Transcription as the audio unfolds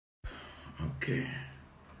Okay.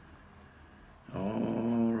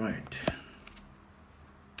 All right.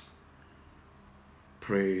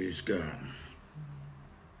 Praise God.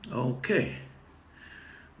 Okay.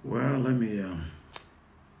 Well, let me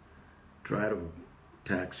try to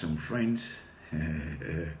tag some friends.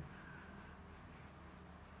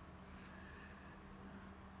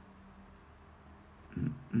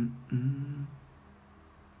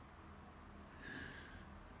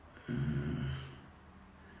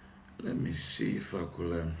 Let me see if I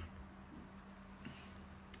could.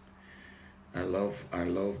 I love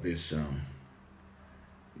this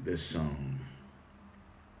this song.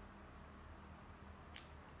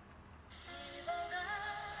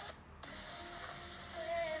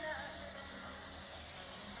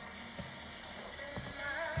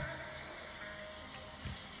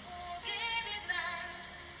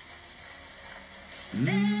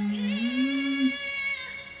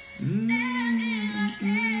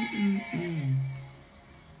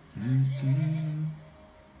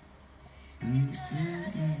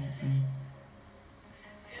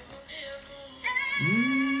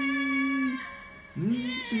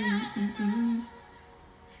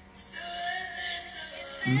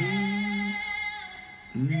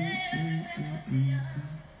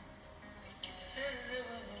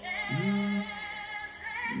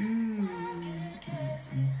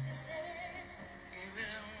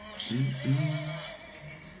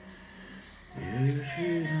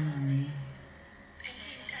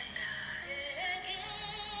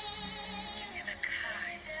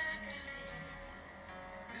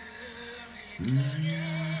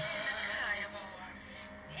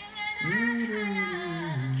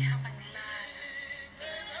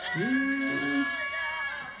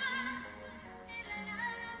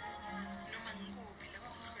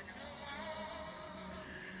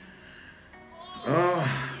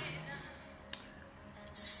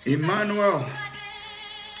 Emmanuel,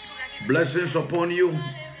 blessings upon you.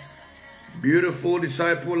 Beautiful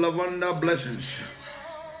disciple Lavanda, blessings.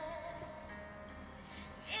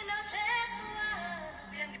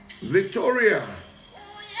 Victoria,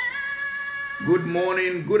 good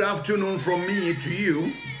morning, good afternoon from me to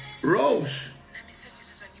you. Rose,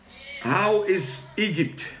 how is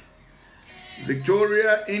Egypt?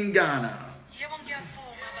 Victoria in Ghana,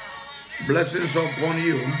 blessings upon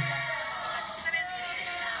you.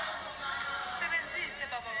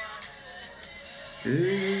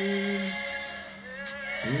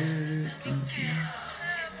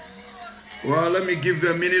 Well, let me give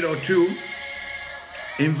you a minute or two.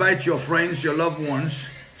 Invite your friends, your loved ones.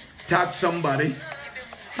 Tag somebody.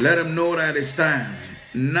 Let them know that it's time.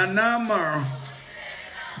 Nanama,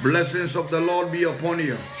 blessings of the Lord be upon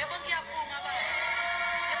you.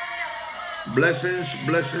 Blessings,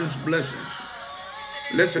 blessings, blessings.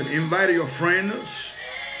 Listen, invite your friends.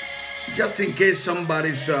 Just in case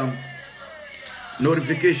somebody's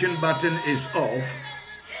notification button is off,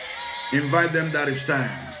 invite them that it's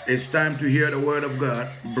time. It's time to hear the word of God,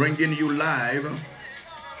 bringing you live.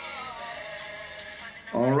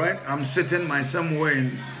 All right, I'm sitting somewhere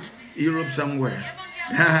in Europe somewhere.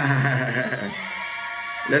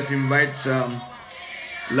 Let's invite some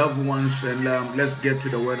loved ones and let's get to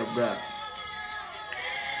the word of God.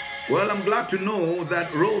 Well, I'm glad to know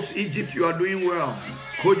that Rose, Egypt, you are doing well.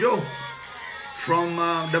 Kojo, from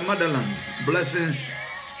the motherland, blessings,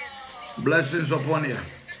 blessings upon you.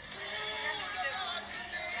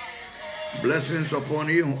 Blessings upon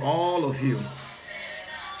you, all of you.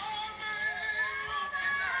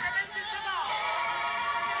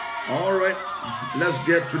 All right, let's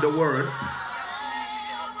get to the word.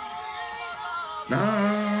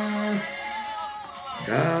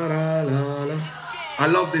 I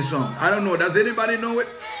love this song. I don't know, does anybody know it?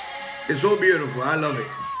 It's so beautiful. I love it.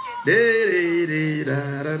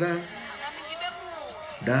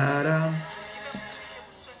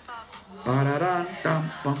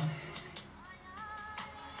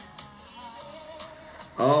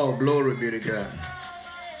 Oh, glory be to God.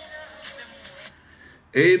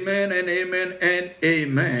 Amen and amen and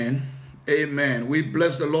amen. Amen. We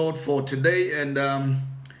bless the Lord for today, and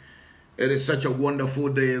it is such a wonderful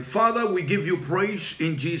day. Father, we give you praise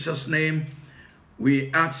in Jesus' name.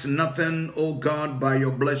 We ask nothing, oh God, by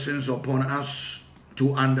your blessings upon us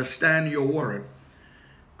to understand your word.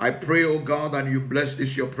 I pray, oh God, that you bless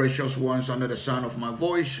this, your precious ones, under the sound of my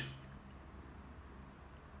voice.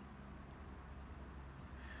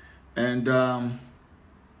 And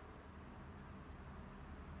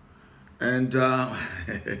and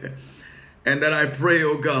that I pray,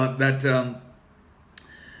 oh God, that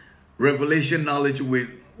revelation knowledge will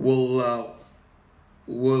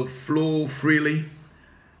flow freely.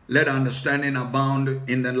 Let understanding abound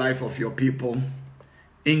in the life of your people.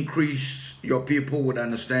 Increase your people with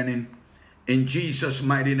understanding. In Jesus'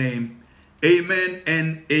 mighty name, amen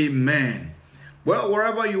and amen. Well,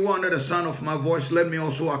 wherever you are under the sound of my voice, let me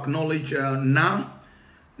also acknowledge now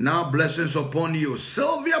blessings upon you.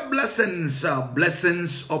 Sylvia, blessings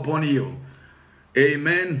upon you.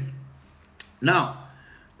 Amen. Now,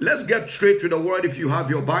 let's get straight to the word. If you have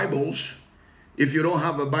your Bibles, if you don't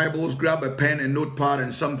have a Bibles, grab a pen and notepad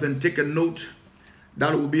and something. Take a note.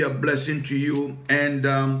 That will be a blessing to you. And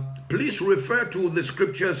please refer to the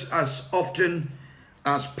scriptures as often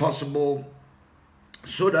as possible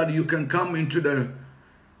so that you can come into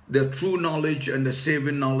the true knowledge and the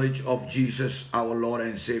saving knowledge of Jesus, our Lord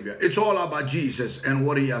and Savior. It's all about Jesus and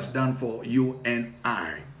what he has done for you and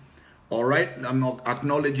I. All right, I'm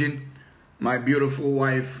acknowledging my beautiful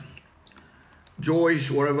wife, Joyce,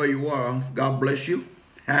 wherever you are. God bless you.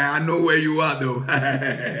 I know where you are though.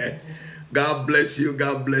 God bless you.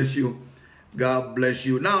 God bless you. God bless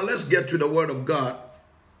you. Now let's get to the word of God.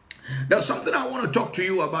 There's something I want to talk to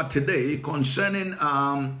you about today concerning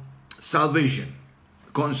salvation.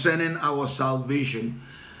 Concerning our salvation.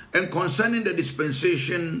 And concerning the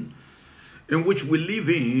dispensation in which we live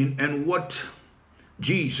in and what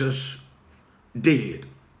Jesus did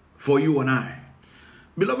for you and I.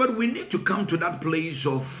 Beloved, we need to come to that place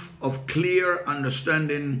of clear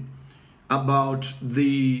understanding about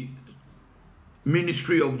the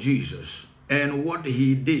ministry of Jesus and what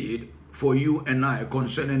he did for you and I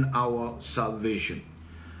concerning our salvation.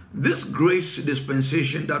 This grace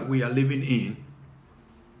dispensation that we are living in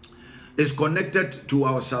is connected to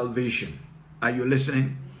our salvation. Are you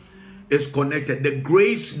listening? It's connected. The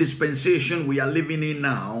grace dispensation we are living in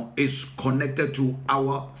now is connected to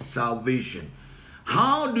our salvation.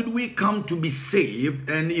 How did we come to be saved?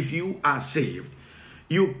 And if you are saved,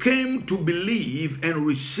 you came to believe and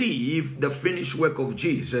receive the finished work of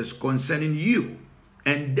Jesus concerning you.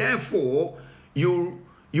 And therefore, you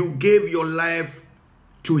gave your life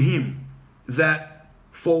to him. That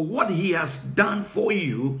for what he has done for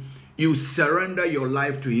you, you surrender your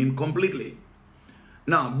life to him completely.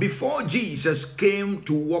 Now, before Jesus came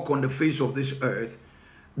to walk on the face of this earth,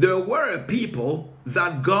 there were a people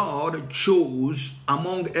that God chose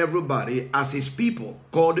among everybody as his people,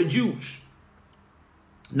 called the Jews.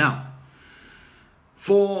 Now,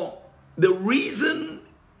 for the reason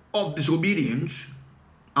of disobedience,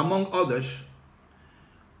 among others,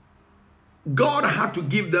 God had to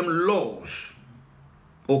give them laws,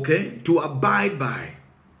 okay, to abide by.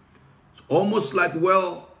 It's almost like,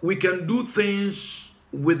 well, we can do things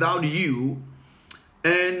without you.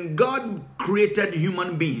 And God created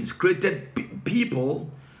human beings, created people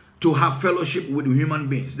to have fellowship with human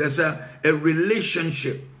beings. There's a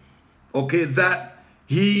relationship, okay, that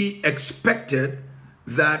he expected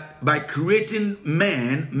that by creating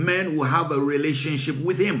man will have a relationship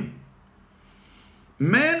with him.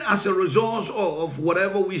 Man, as a result of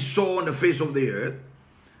whatever we saw on the face of the earth,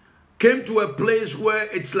 came to a place where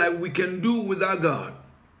it's like we can do without God.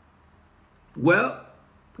 Well,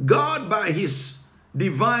 God, by his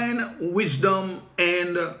divine wisdom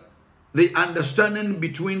and the understanding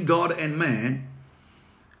between God and man,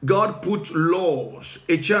 God put laws.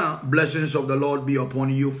 HR, blessings of the Lord be upon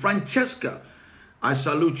you. Francesca, I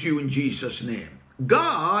salute you in Jesus' name.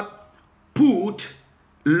 God put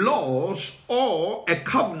laws or a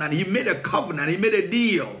covenant. He made a covenant. He made a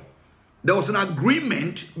deal. There was an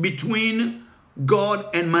agreement between God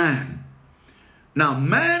and man. Now,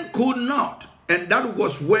 man could not. And that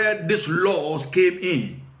was where these laws came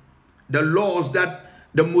in. The laws that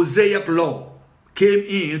the Mosaic law came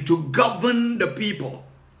in to govern the people.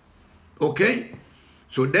 Okay?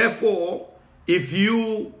 So therefore, if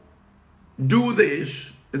you do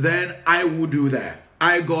this, then I will do that.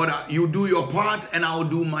 God, you do your part and I'll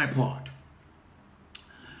do my part.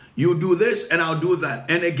 You do this and I'll do that.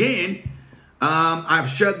 And again, I've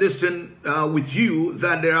shared this with you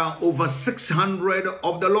that there are over 600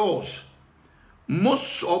 of the laws.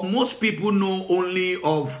 Most people know only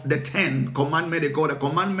of the 10 commandments. They call the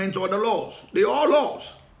commandments or the laws. They are all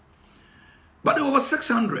laws. But there are over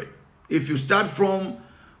 600. If you start from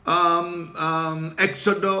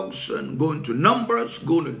Exodus and go into Numbers,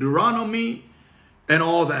 go to Deuteronomy and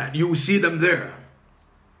all that, you will see them there.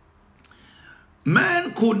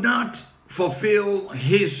 Man could not fulfill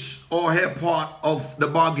his or her part of the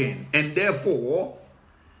bargain. And therefore,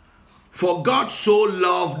 for God so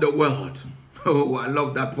loved the world. Oh, I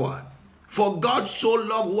love that part. For God so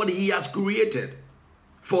loved what he has created.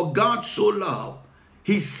 For God so loved,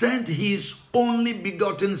 he sent his only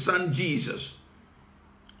begotten son, Jesus,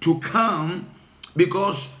 to come,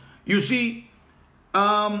 because, you see,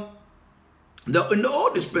 in the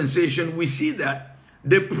old dispensation, we see that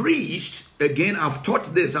the priest, again, I've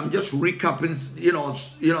taught this, I'm just recapping,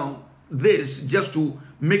 this just to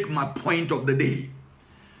make my point of the day.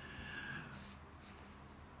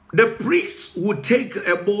 The priest would take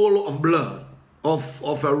a bowl of blood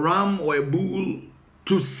of a ram or a bull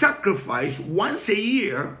to sacrifice once a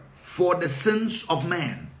year for the sins of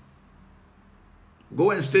man.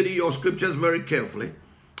 Go and study your scriptures very carefully.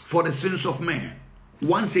 For the sins of man,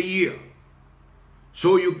 once a year.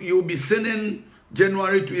 So you'll be sinning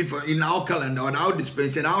January to, if in our calendar, in our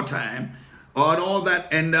dispensation, our time, or all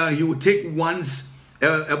that, and you will take once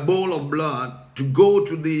a bowl of blood to go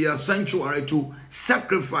to the sanctuary to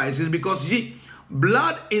sacrifice it, because see,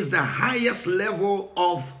 blood is the highest level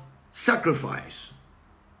of sacrifice.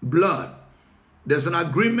 Blood. There's an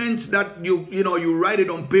agreement that you write it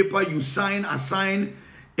on paper, you assign,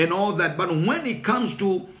 and all that. But when it comes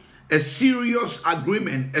to a serious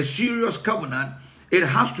agreement, a serious covenant, it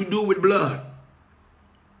has to do with blood.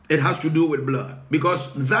 It has to do with blood,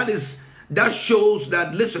 because that shows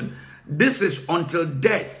that, listen, this is until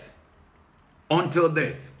death. Until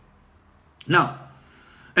death. Now,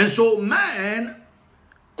 and so man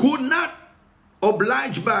could not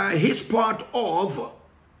oblige by his part of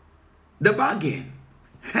the bargain.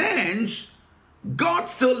 Hence, God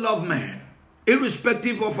still loves man,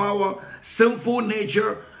 irrespective of our sinful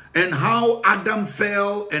nature and how Adam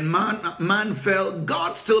fell and man fell.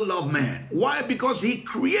 God still loves man. Why? Because he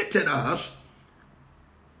created us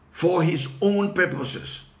for his own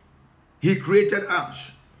purposes. He created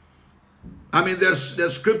us. I mean,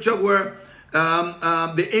 there's scripture where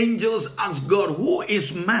the angels ask God, who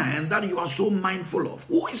is man that you are so mindful of?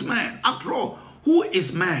 Who is man? After all, who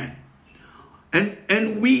is man?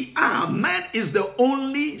 And we are, man is the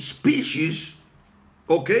only species,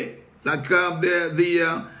 okay, like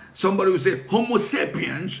somebody would say Homo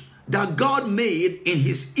sapiens, that God made in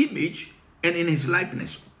his image and in his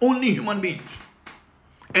likeness. Only human beings.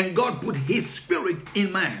 And God put his spirit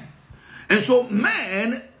in man. And so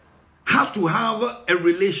man has to have a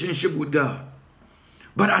relationship with God.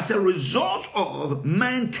 But as a result of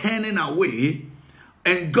man turning away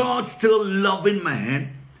and God still loving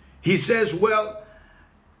man, he says, well,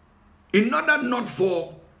 in order not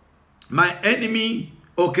for my enemy,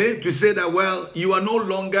 okay, to say that, well, you are no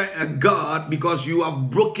longer a God because you have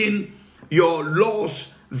broken your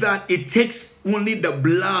laws, that it takes only the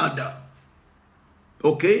blood,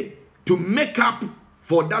 okay, to make up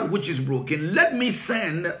for that which is broken. Let me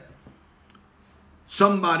send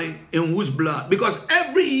somebody in whose blood, because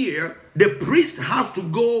every year the priest has to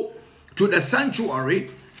go to the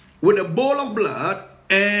sanctuary with a bowl of blood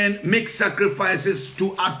and make sacrifices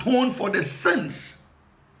to atone for the sins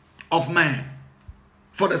of man.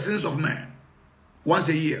 For the sins of man. Once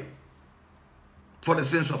a year. For the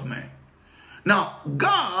sins of man. Now,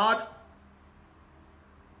 God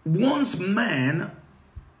wants man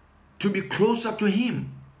to be closer to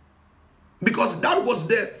him. Because that was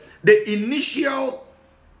the initial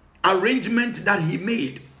arrangement that he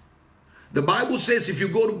made. The Bible says, if you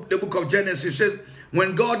go to the book of Genesis, it says,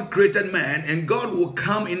 when God created man, and God will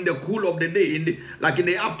come in the cool of the day, like in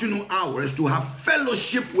the afternoon hours, to have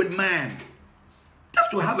fellowship with man. Just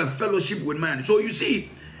to have a fellowship with man. So you see,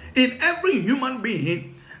 in every human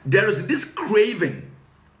being, there is this craving.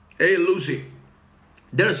 Hey, Lucy.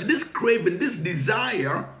 There is this craving, this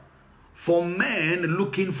desire for man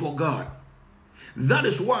looking for God. That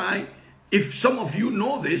is why, if some of you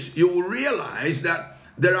know this, you will realize that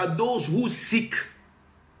there are those who seek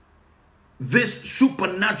these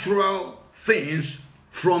supernatural things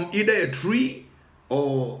from either a tree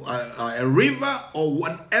or a river or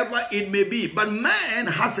whatever it may be. But man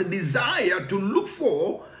has a desire to look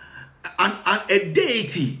for a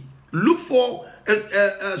deity, look for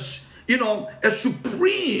a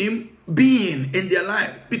supreme being in their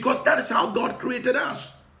life, because that is how God created us.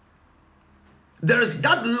 There is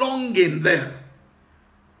that longing there.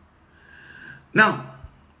 Now,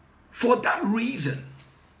 for that reason,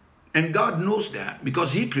 and God knows that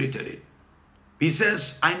because he created it, he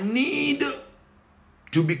says, I need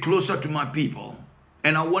to be closer to my people,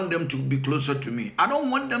 and I want them to be closer to me. I don't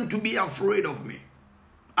want them to be afraid of me.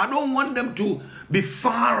 I don't want them to be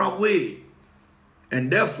far away. And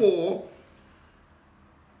therefore,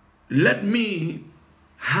 let me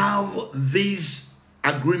have this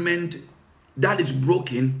agreement that is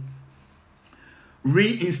broken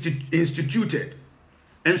reinstituted.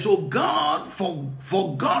 And so God,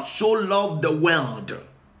 for God so loved the world,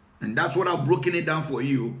 and that's what I've broken it down for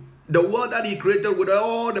you, the world that he created with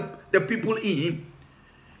all the people in,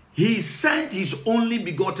 he sent his only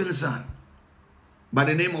begotten son. by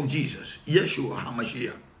the name of Jesus, Yeshua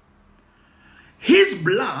HaMashiach. His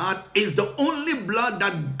blood is the only blood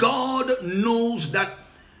that God knows that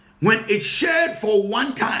when it's shed for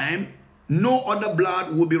one time, no other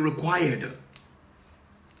blood will be required.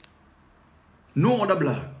 No other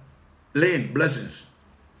blood. Lane, blessings.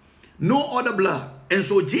 No other blood. And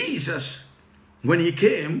so Jesus, when he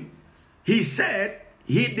came, he said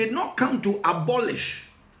he did not come to abolish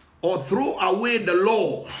or throw away the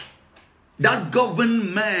laws that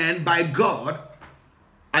govern man by God.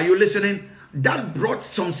 Are you listening? That brought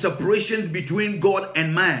some separation between God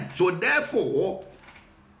and man. So therefore,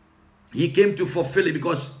 he came to fulfill it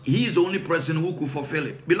because he is the only person who could fulfill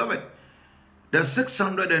it. Beloved, there's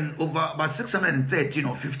 600 and over, about 613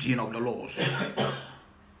 or 15 of the laws.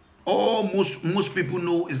 All most people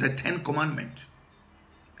know is the 10 commandments.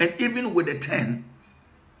 And even with the 10,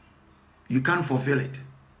 you can't fulfill it.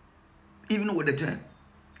 Even with the 10,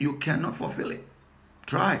 you cannot fulfill it.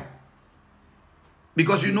 Try.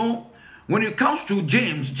 Because you know, when it comes to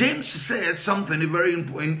James, James said something very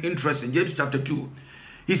interesting. James chapter 2.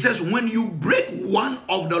 He says, when you break one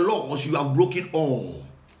of the laws, you have broken all.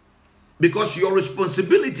 Because your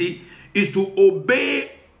responsibility is to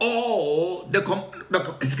obey all the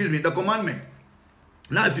commandment.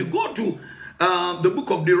 Now, if you go to the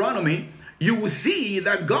book of Deuteronomy, you will see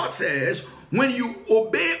that God says, when you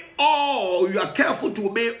obey all, you are careful to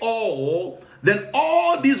obey all, then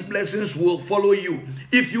all these blessings will follow you.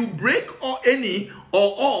 If you break any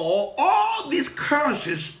or all these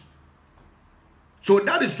curses, so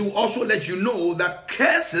that is to also let you know that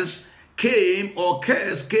curse came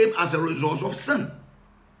as a result of sin.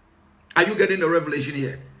 Are you getting the revelation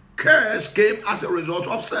here? Curse came as a result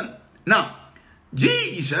of sin. Now,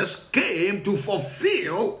 Jesus came to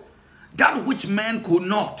fulfill that which man could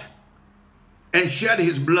not and shed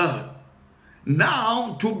his blood.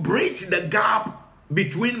 Now, to bridge the gap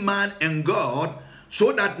between man and God,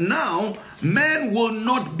 so that now man will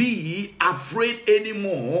not be afraid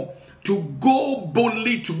anymore to go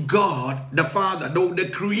boldly to God, the Father, the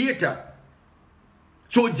Creator.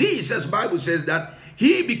 So Jesus, Bible says that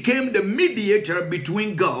he became the mediator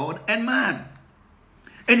between God and man.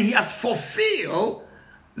 And he has fulfilled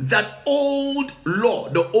that old law,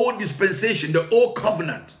 the old dispensation, the old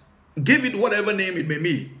covenant. Give it whatever name it may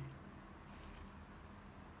be.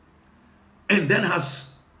 And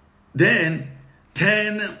then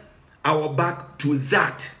turn our back to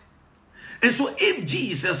that. And so if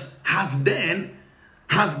Jesus has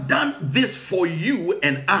done this for you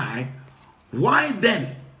and I, why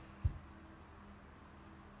then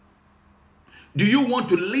do you want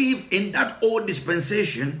to live in that old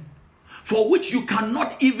dispensation for which you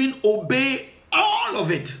cannot even obey all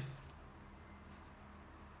of it?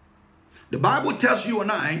 The Bible tells you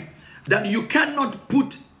and I that you cannot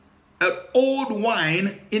put an old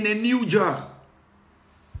wine in a new jar.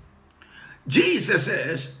 Jesus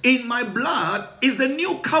says, in my blood is a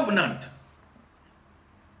new covenant.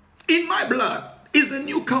 In my blood is a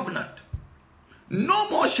new covenant. No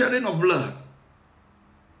more shedding of blood.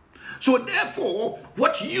 So therefore,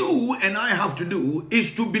 what you and I have to do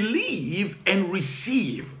is to believe and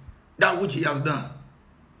receive that which he has done.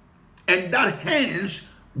 And that hence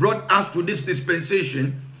brought us to this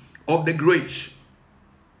dispensation of the grace.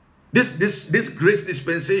 This grace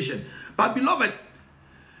dispensation. But beloved,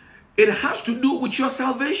 it has to do with your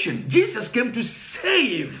salvation. Jesus came to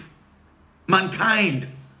save mankind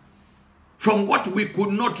from what we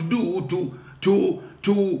could not do to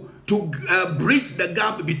bridge the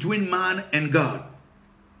gap between man and God.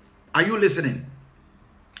 Are you listening?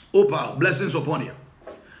 Opal, blessings upon you.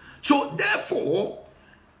 So therefore,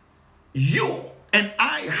 you and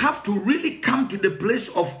I have to really come to the place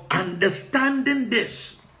of understanding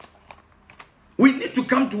this. We need to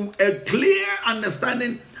come to a clear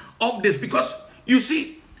understanding of this, because you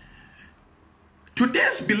see,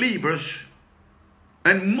 today's believers,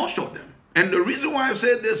 and most of them, and the reason why I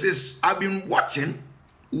say this is I've been watching,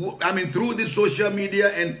 through this social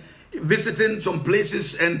media and visiting some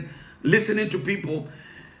places and listening to people,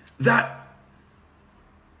 that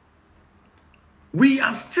we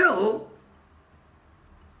are still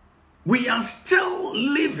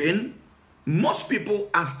living, most people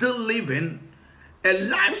are still living a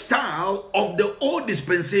lifestyle of the old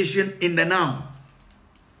dispensation in the now.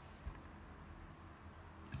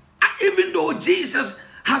 Even though Jesus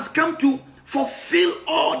has come to fulfill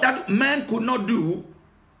all that man could not do,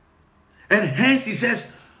 and hence he says,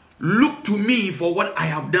 look to me for what I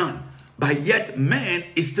have done. But yet man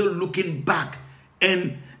is still looking back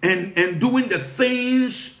and doing the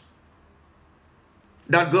things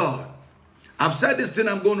that God. I've said this thing,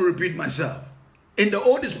 I'm going to repeat myself. In the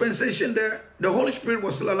old dispensation the Holy Spirit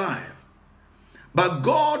was still alive. But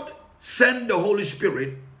God sent the Holy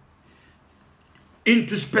Spirit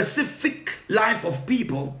into specific life of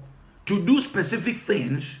people to do specific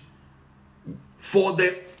things for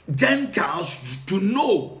the Gentiles to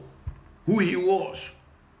know who he was.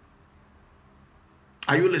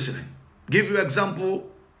 Are you listening? Give you an example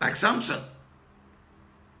like Samson.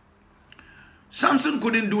 Samson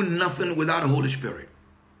couldn't do nothing without the Holy Spirit.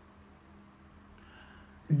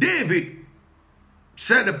 David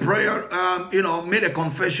said a prayer, made a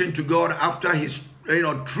confession to God after his,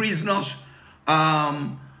 treasonous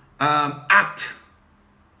act.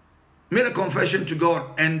 Made a confession to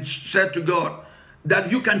God and said to God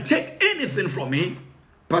that you can take anything from me.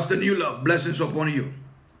 Pastor New Love, blessings upon you.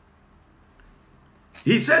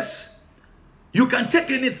 He says, you can take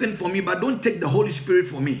anything from me, but don't take the Holy Spirit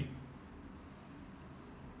from me.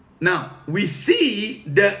 Now we see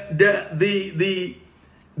the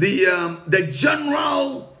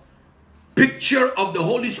general picture of the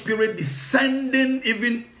Holy Spirit descending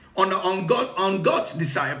even on God's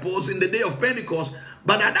disciples in the day of Pentecost.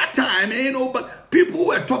 But at that time, but people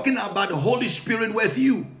were talking about the Holy Spirit with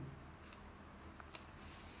you.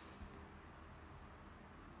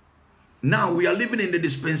 Now we are living in the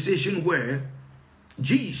dispensation where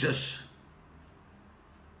Jesus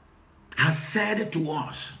has said to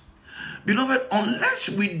us, beloved, unless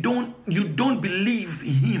you don't believe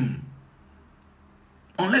him,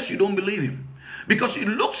 unless you don't believe him, because it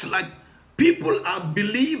looks like people are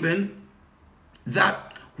believing that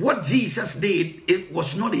what Jesus did, it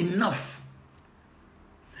was not enough.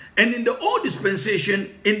 And in the old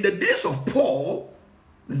dispensation, in the days of Paul,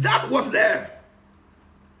 that was there.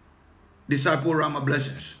 Disciple Rama,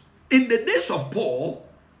 blessings. In the days of Paul,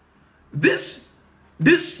 this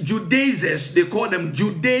Judaizers, they call them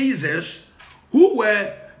Judaizers, who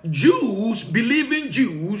were Jews, believing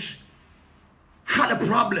Jews, had a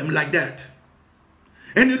problem like that.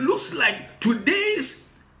 And it looks like today's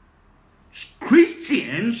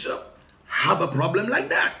Christians have a problem like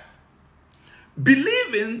that.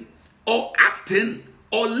 Believing or acting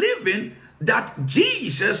or living that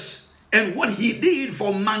Jesus and what he did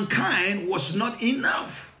for mankind was not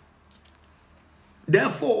enough.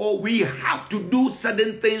 Therefore, we have to do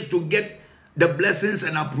certain things to get the blessings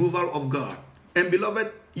and approval of God. And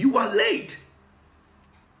beloved, you are late.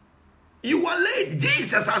 You are late.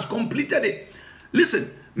 Jesus has completed it.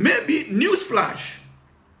 Listen, maybe news flash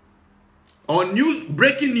or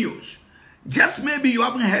breaking news. Just maybe you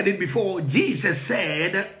haven't heard it before. Jesus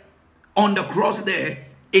said on the cross there,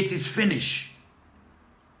 it is finished.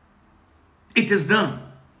 It is done.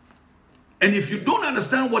 And if you don't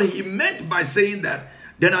understand what he meant by saying that,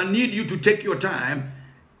 then I need you to take your time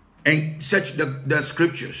and search the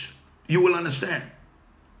scriptures. You will understand.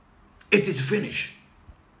 It is finished.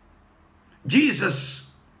 Jesus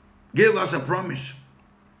gave us a promise,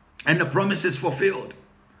 and the promise is fulfilled,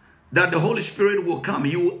 that the Holy Spirit will come.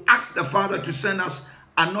 He will ask the Father to send us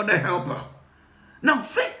another helper. Now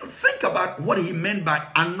think about what he meant by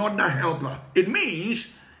another helper. It means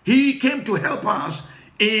he came to help us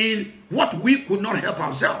in what we could not help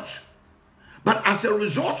ourselves. But as a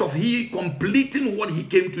result of he completing what he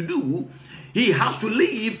came to do, he has to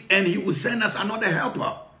leave and he will send us another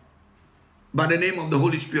helper by the name of the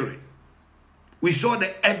Holy Spirit. We saw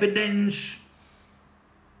the evidence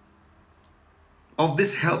of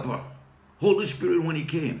this helper, Holy Spirit, when he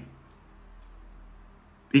came.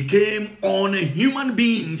 He came on human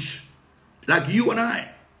beings like you and I.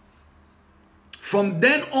 From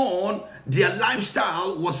then on, their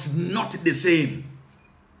lifestyle was not the same.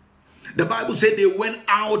 The Bible said they went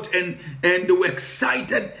out and they were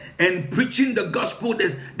excited and preaching the gospel,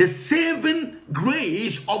 the saving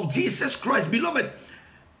grace of Jesus Christ. Beloved,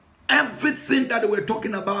 everything that we're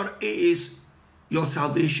talking about is your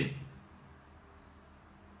salvation.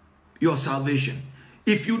 Your salvation.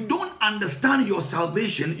 If you don't understand your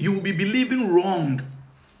salvation, you will be believing wrong.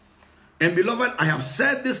 And beloved, I have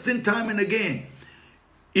said this thing time and again.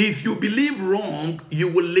 If you believe wrong, you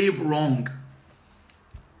will live wrong.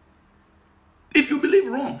 If you believe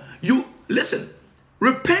wrong, listen,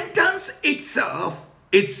 repentance itself,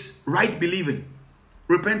 it's right believing.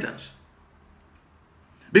 Repentance.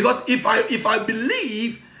 Because if I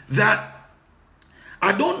believe that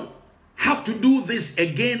I don't have to do this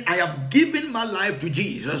again, I have given my life to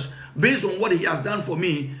Jesus based on what he has done for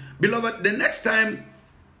me, beloved, the next time,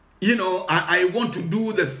 I want to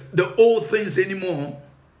do the old things anymore,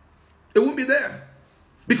 it won't be there.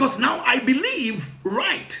 Because now I believe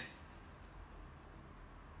right.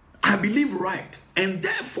 I believe right. And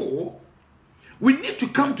therefore, we need to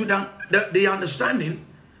come to the understanding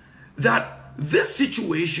that this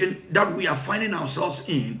situation that we are finding ourselves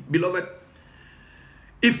in, beloved,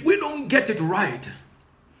 if we don't get it right,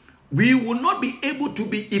 we will not be able to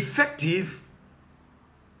be effective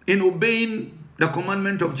in obeying the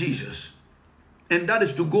commandment of Jesus. And that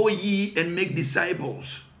is to go ye and make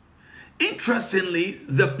disciples. Interestingly,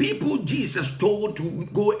 the people Jesus told to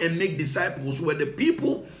go and make disciples were the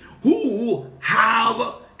people who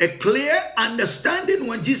have a clear understanding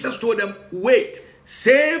when Jesus told them, wait,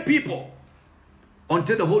 same people,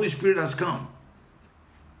 until the Holy Spirit has come.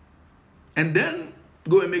 And then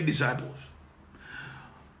go and make disciples.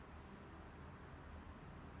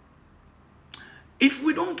 If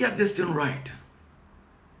we don't get this thing right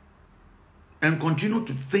and continue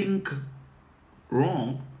to think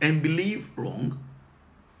wrong and believe wrong,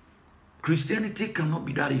 Christianity cannot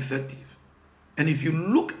be that effective. And if you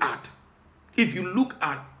look at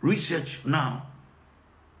research now,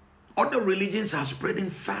 other religions are spreading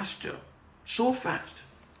faster, so fast,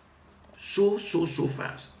 so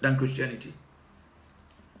fast than Christianity.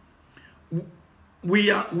 We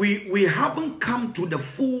haven't come to the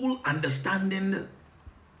full understanding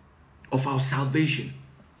of our salvation.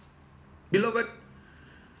 Beloved,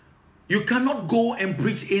 you cannot go and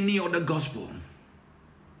preach any other gospel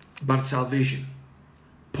but salvation.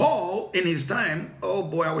 Paul, in his time, oh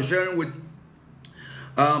boy, I was sharing with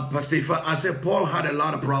Pastor Ifa, I said Paul had a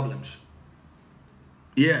lot of problems.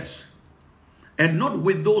 Yes. And not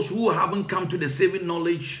with those who haven't come to the saving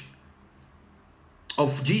knowledge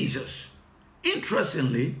of Jesus.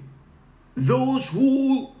 Interestingly, those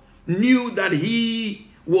who knew that he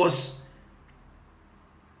was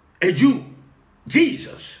a Jew,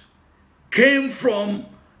 Jesus, came from,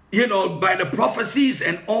 by the prophecies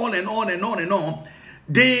and on and on and on and on.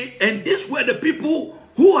 And these were the people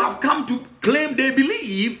who have come to claim they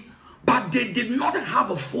believe, but they did not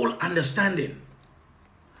have a full understanding.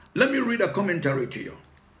 Let me read a commentary to you.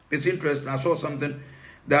 It's interesting. I saw something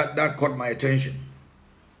that caught my attention.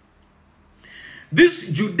 These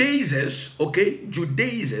Judaizers,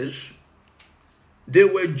 Judaizers, they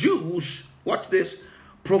were Jews, watch this,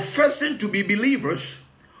 professing to be believers,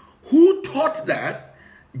 who taught that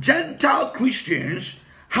Gentile Christians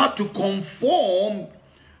had to conform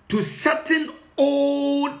to certain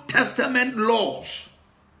Old Testament laws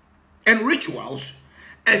and rituals,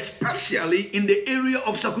 especially in the area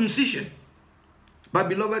of circumcision. But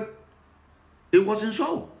beloved, it wasn't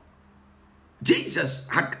so. Jesus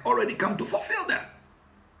had already come to fulfill that.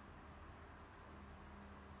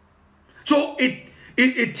 So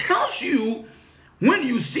it tells you, when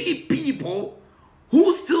you see people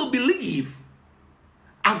who still believe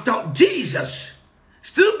after Jesus,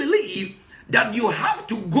 still believe that you have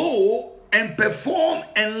to go and perform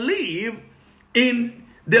and live in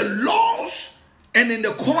the laws and in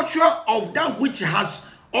the culture of that which has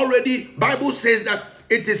already, Bible says that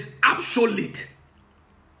it is obsolete.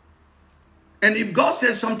 And if God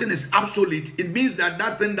says something is obsolete, it means that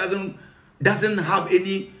that thing doesn't have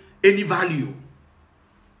any value.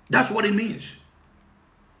 That's what it means.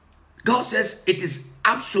 God says it is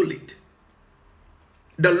obsolete.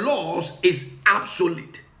 The laws is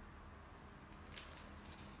obsolete.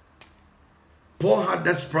 Paul had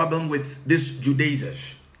this problem with these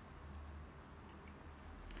Judaizers.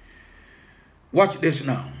 Watch this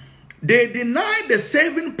now. They denied the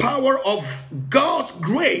saving power of God's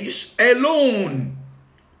grace alone,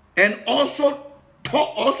 and also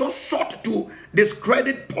sought to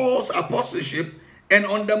discredit Paul's apostleship and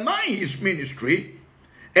undermine his ministry.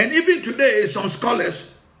 And even today, some scholars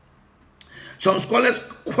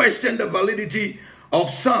question the validity of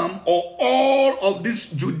some or all of these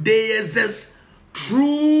Judaizers'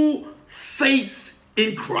 true faith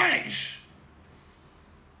in Christ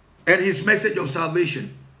and his message of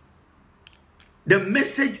salvation. The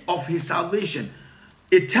message of his salvation.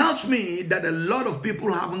 It tells me that a lot of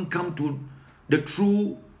people haven't come to the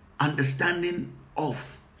true understanding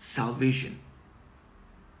of salvation.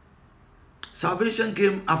 Salvation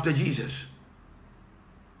came after Jesus.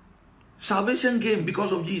 Salvation came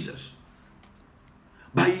because of Jesus.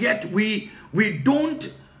 But yet we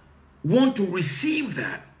don't want to receive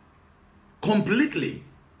that completely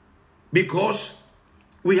because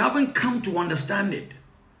we haven't come to understand it.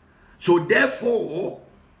 So therefore,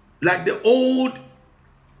 like the old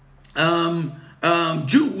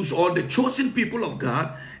Jews or the chosen people of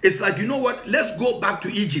God, it's like, you know what, let's go back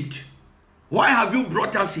to Egypt. Why have you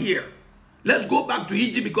brought us here? Let's go back to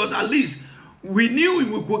Egypt because at least we knew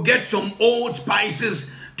we could get some old spices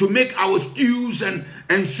to make our stews and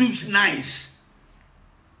soups nice.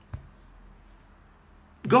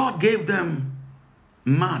 God gave them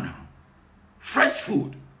manna, fresh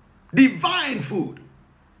food, divine food.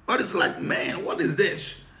 But it's like, man, what is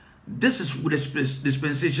this? This is the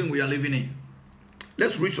dispensation we are living in.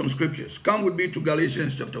 Let's read some scriptures. Come with me to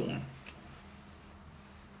Galatians chapter 1.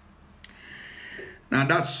 Now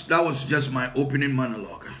that was just my opening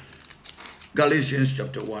monologue. Galatians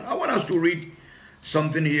chapter 1. I want us to read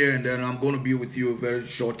something here, and then I'm going to be with you a very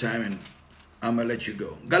short time, and I'm going to let you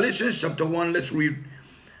go. Galatians chapter 1, let's read.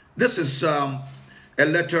 This is a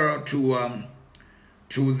letter to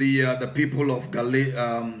the people of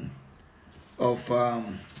Galatia.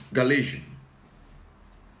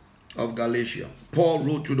 Paul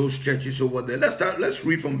wrote to those churches over there. Let's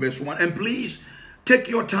read from verse 1. And please take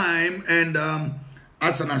your time and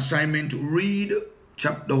as an assignment, read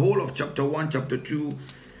the whole of chapter 1, chapter 2.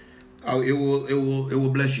 It will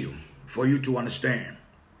bless you, for you to understand.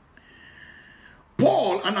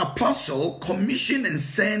 Paul, an apostle, commissioned and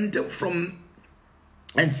sent from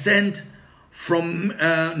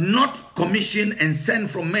not commissioned and sent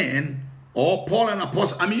from men, or Paul, an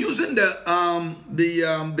apostle. I'm using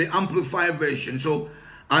the Amplified version, so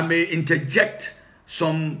I may interject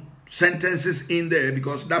some sentences in there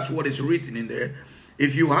because that's what is written in there.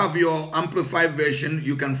 If you have your Amplified version,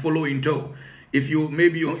 you can follow in tow. If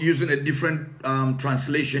maybe you're using a different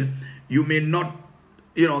translation, you may not,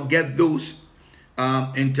 get those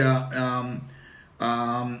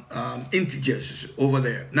integers over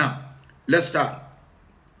there. Now, let's start.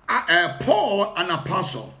 Paul, an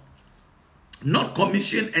apostle, not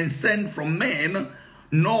commissioned and sent from men,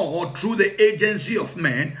 nor through the agency of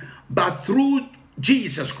men, but through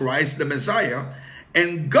Jesus Christ, the Messiah,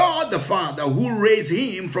 and God the Father, who raised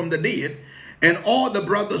him from the dead, and all the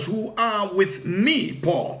brothers who are with me,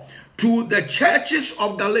 Paul, to the churches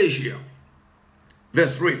of Galatia.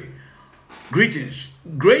 Verse 3. Greetings,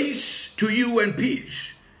 grace to you and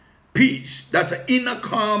peace. Peace, that's an inner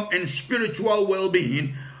calm and spiritual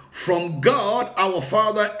well-being from God our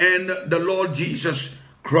Father and the Lord Jesus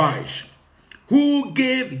Christ, who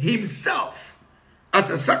gave himself as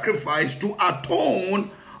a sacrifice to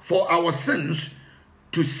atone for our sins,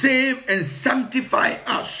 to save and sanctify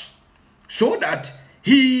us, so that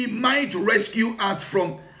he might rescue us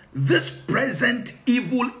from this present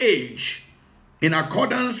evil age, in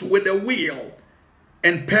accordance with the will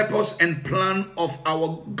and purpose and plan of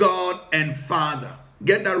our God and Father.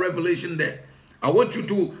 Get that revelation there. I want you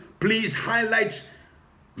to please highlight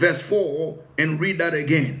verse 4 and read that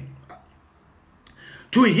again.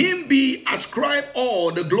 To him be ascribed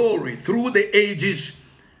all the glory through the ages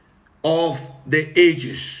of the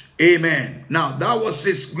ages. Amen. Now, that was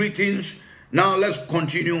his greetings. Now, let's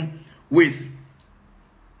continue with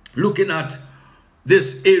looking at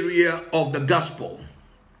this area of the gospel.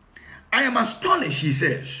 I am astonished, he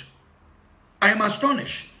says. I am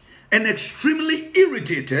astonished and extremely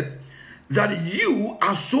irritated that you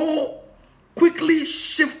are so quickly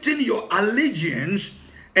shifting your allegiance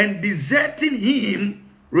and deserting him,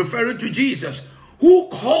 referring to Jesus, who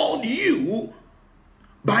called you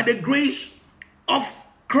by the grace of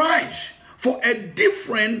Christ for a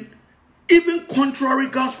different, even contrary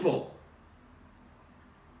gospel.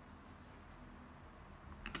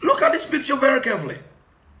 Look at this picture very carefully.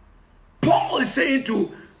 Paul is saying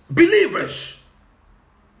to believers,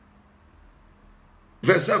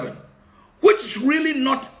 verse 7, which is really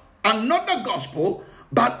not another gospel,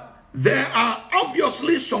 but there are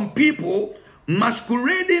obviously some people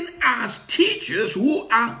masquerading as teachers who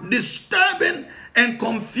are disturbing and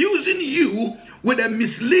confusing you with a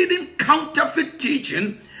misleading counterfeit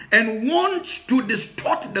teaching and want to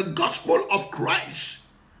distort the gospel of Christ,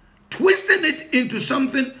 twisting it into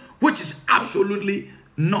something which is absolutely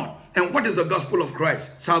not. And what is the gospel of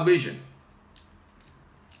Christ? Salvation.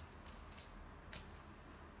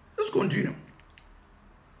 Let's continue.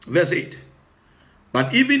 Verse 8.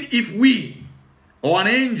 But even if we or an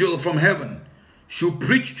angel from heaven should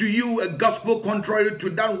preach to you a gospel contrary to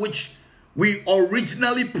that which we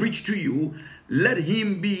originally preached to you, let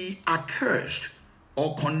him be accursed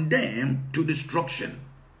or condemned to destruction.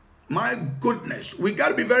 My goodness, we got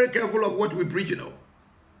to be very careful of what we preach,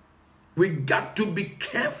 We got to be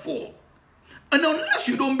careful. And unless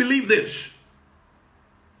you don't believe this,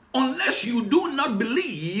 unless you do not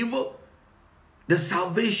believe the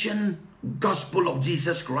salvation gospel of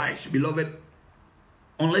Jesus Christ, beloved,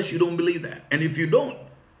 unless you don't believe that. And if you don't,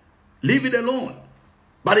 leave it alone.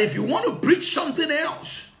 But if you want to preach something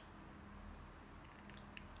else,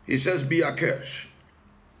 he says, be accursed.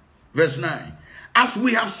 Verse 9. As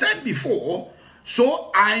we have said before,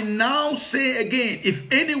 so I now say again,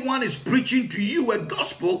 if anyone is preaching to you a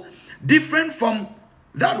gospel different from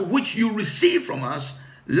that which you receive from us,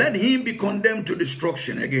 let him be condemned to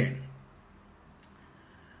destruction again.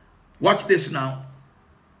 Watch this now.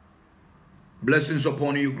 Blessings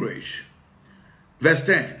upon you, grace. Verse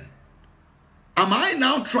 10. Am I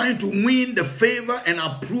now trying to win the favor and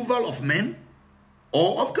approval of men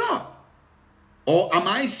or of God? Or am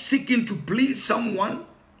I seeking to please someone?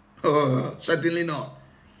 Certainly not.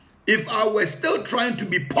 If I were still trying to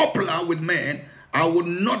be popular with men, I would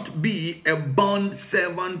not be a bond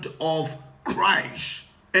servant of Christ.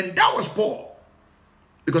 And that was Paul.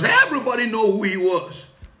 Because everybody know who he was.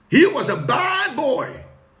 He was a bad boy.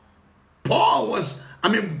 Paul was,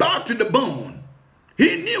 bad to the bone.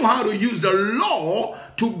 He knew how to use the law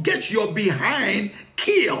to get your behind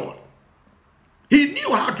killed. He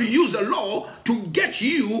knew how to use the law to get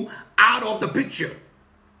you out of the picture.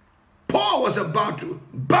 Paul was about to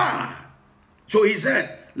bad. So he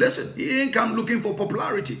said, listen, he ain't come looking for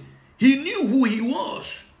popularity. He knew who he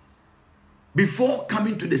was before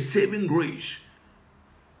coming to the saving grace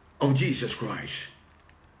of Jesus Christ.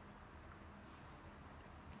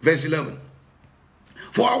 Verse 11.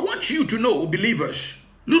 For I want you to know, believers,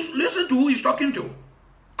 listen to who he's talking to.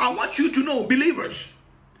 I want you to know, believers,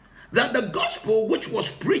 that the gospel which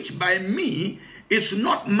was preached by me is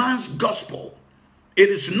not man's gospel. It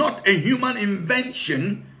is not a human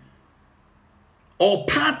invention or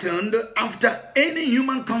patterned after any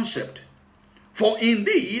human concept. For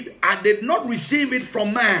indeed, I did not receive it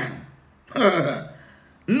from man,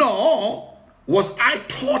 nor was I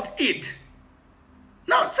taught it.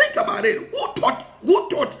 Now think about it. Who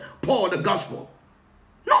taught Paul the gospel?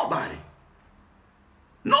 Nobody.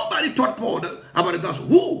 Nobody taught Paul about the gospel.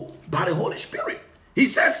 Who? By the Holy Spirit. He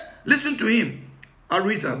says, listen to him.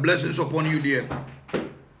 Aretha, blessings upon you, dear.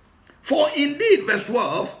 For indeed, verse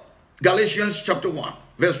 12, Galatians chapter 1,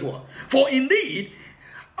 verse 12. For indeed,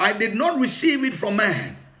 I did not receive it from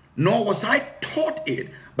man, nor was I taught it,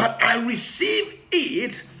 but I received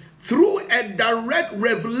it through a direct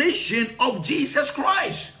revelation of Jesus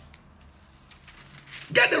Christ.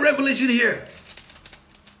 Get the revelation here.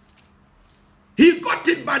 He got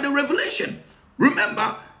it by the revelation.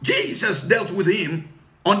 Remember, Jesus dealt with him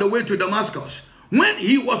on the way to Damascus. When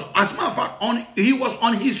he was, as a matter of fact, he was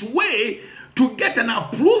on his way to get an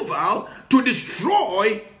approval to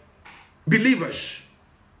destroy believers.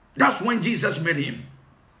 That's when Jesus met him.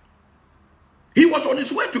 He was on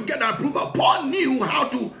his way to get an approval. Paul knew how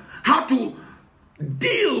to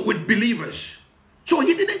deal with believers. So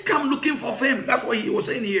he didn't come looking for fame. That's what he was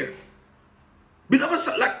saying here.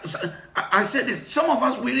 Beloved, like I said it, some of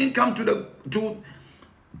us, we didn't come to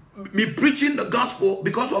be preaching the gospel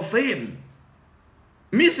because of fame.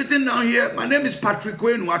 Me sitting down here, my name is Patrick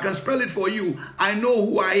Quainoo. I can spell it for you. I know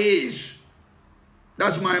who I is.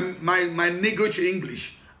 That's my Negrich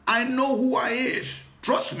English. I know who I is.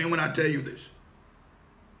 Trust me when I tell you this.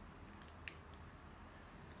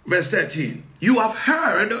 Verse 13. You have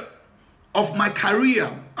heard of my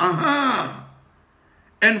career.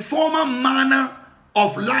 And former manner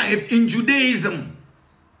of life in Judaism.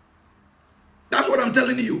 That's what I'm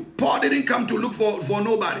telling you. Paul didn't come to look for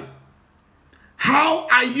nobody. How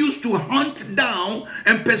I used to hunt down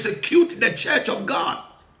and persecute the church of God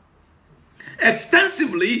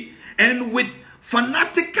extensively and with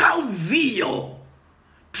fanatical zeal,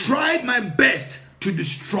 tried my best to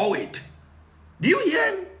destroy it. Do you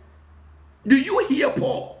hear him? Do you hear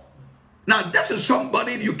Paul? Now this is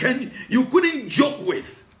somebody you couldn't joke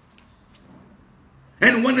with.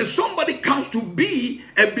 And when somebody comes to be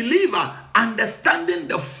a believer, understanding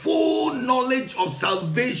the full knowledge of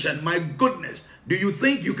salvation, my goodness, do you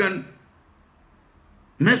think you can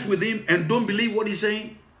mess with him and don't believe what he's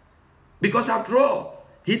saying? Because after all,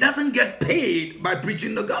 he doesn't get paid by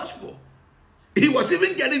preaching the gospel. He was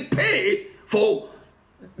even getting paid for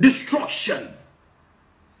destruction.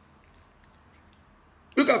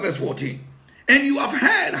 Look at verse 14. And you have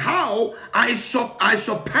heard how I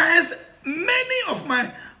surpassed many of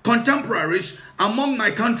my contemporaries among my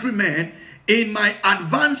countrymen in my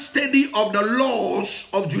advanced study of the laws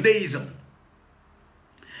of Judaism.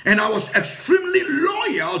 And I was extremely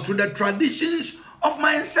loyal to the traditions of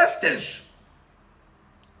my ancestors.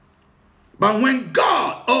 But when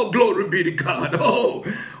God, oh glory be to God,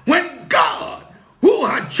 when God, who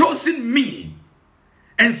had chosen me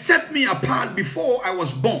and set me apart before I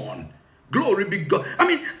was born, glory be God. I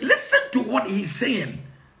mean, listen to what he's saying.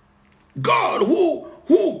 God who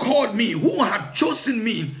called me, who had chosen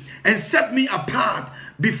me and set me apart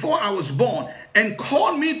before I was born and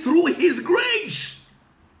called me through his grace,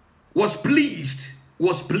 was pleased.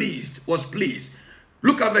 Look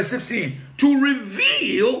at verse 16. To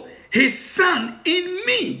reveal his son in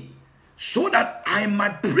me, so that I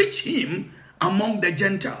might preach him among the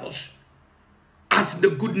Gentiles as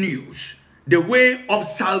the good news, the way of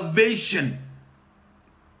salvation.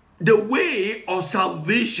 the way of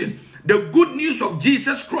salvation. The good news of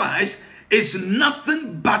Jesus Christ is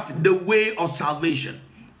nothing but the way of salvation.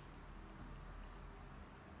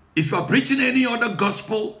 If you are preaching any other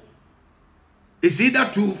gospel, it's either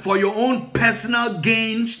for your own personal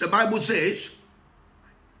gains, the Bible says,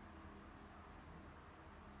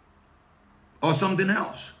 or something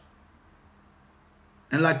else.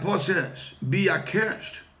 And like Paul says, be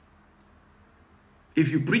accursed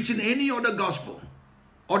if you preach in any other gospel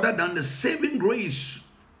other than the saving grace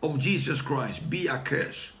of Jesus Christ. Be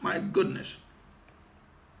accursed. My goodness.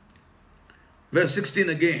 Verse 16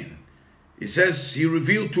 again. It says, he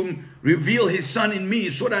revealed his son in me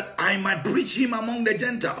so that I might preach him among the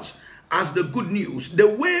Gentiles as the good news, the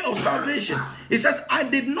way of salvation. It says, I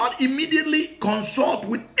did not immediately consult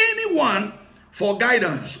with anyone for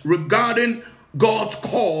guidance regarding God's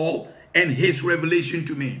call and his revelation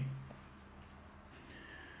to me.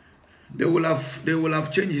 They will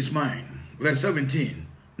have changed his mind. Verse 17.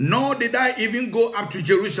 Nor did I even go up to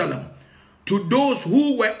Jerusalem to those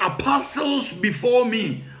who were apostles before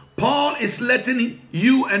me. Paul is letting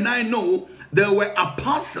you and I know there were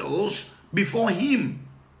apostles before him.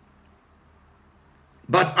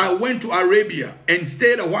 But I went to Arabia and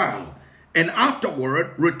stayed a while, and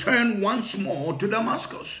afterward returned once more to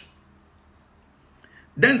Damascus.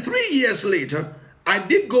 Then 3 years later, I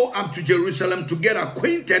did go up to Jerusalem to get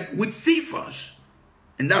acquainted with Cephas,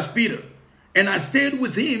 and that's Peter, and I stayed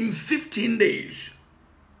with him 15 days.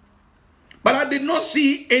 But I did not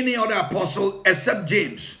see any other apostle except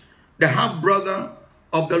James, the half-brother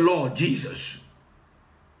of the Lord Jesus.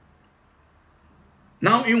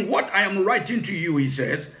 Now in what I am writing to you, he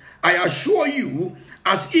says, I assure you,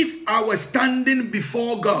 as if I were standing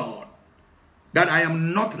before God, that I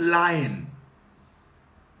am not lying.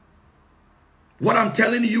 What I'm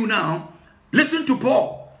telling you now, listen to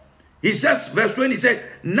Paul. He says, verse 20, he said,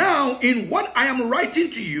 now in what I am writing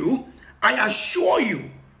to you, I assure you,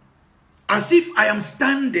 as if I am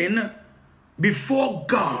standing before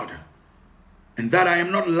God, and that I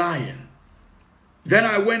am not lying. Then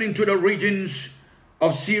I went into the regions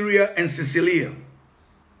of Syria and Cilicia,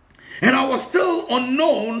 and I was still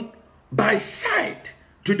unknown by sight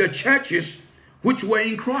to the churches which were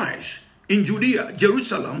in Christ in Judea,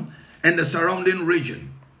 Jerusalem, and the surrounding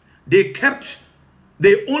region. They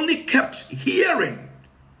only kept hearing,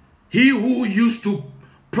 he who used to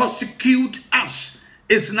prosecute us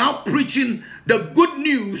is now preaching the good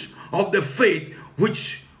news of the faith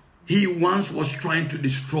which he once was trying to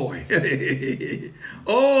destroy.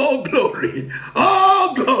 Oh, glory.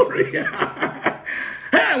 Oh, glory.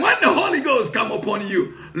 Hey, when the Holy Ghost come upon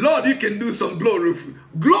you, Lord, you can do some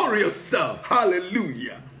glorious stuff.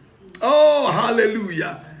 Hallelujah. Oh,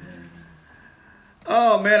 hallelujah.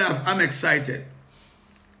 Oh, man, I'm excited.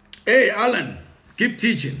 Hey, Alan, keep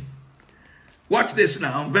teaching. Watch this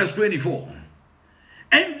now, verse 24.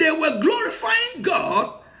 And they were glorifying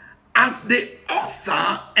God as the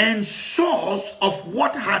author and source of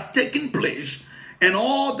what had taken place and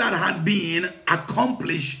all that had been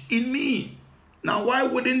accomplished in me. Now, why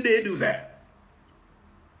wouldn't they do that?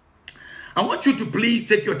 I want you to please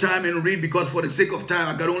take your time and read, because for the sake of time,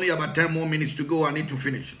 I got only about 10 more minutes to go. I need to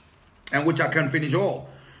finish, and which I can't finish all.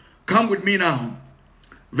 Come with me now.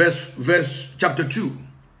 Verse chapter 2.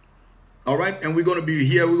 All right, and we're going to be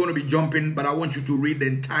here. We're going to be jumping, but I want you to read the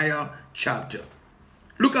entire chapter.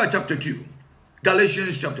 Look at chapter 2.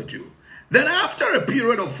 Galatians chapter 2. Then after a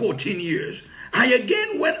period of 14 years, I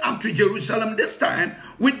again went up to Jerusalem, this time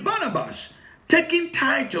with Barnabas, taking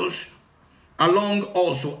Titus along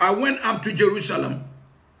also. I went up to Jerusalem.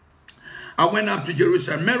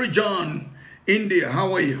 Mary John, India,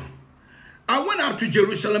 how are you? I went up to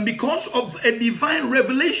Jerusalem because of a divine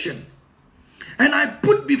revelation. And I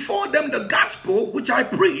put before them the gospel which I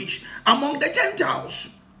preach among the Gentiles.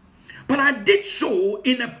 But I did so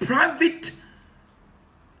in a private,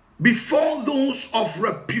 before those of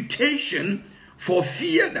reputation, for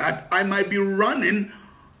fear that I might be running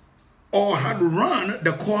or had run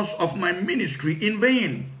the course of my ministry in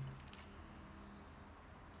vain.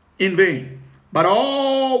 But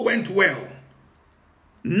all went well.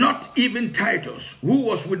 Not even Titus, who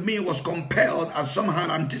was with me, was compelled, as some had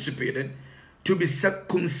anticipated, to be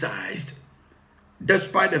circumcised,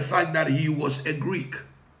 despite the fact that he was a Greek.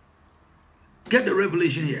 Get the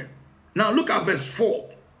revelation here. Now look at verse 4.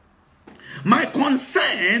 My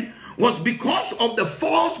concern was because of the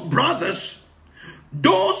false brothers,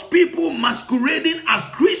 those people masquerading as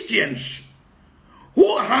Christians,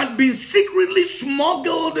 who had been secretly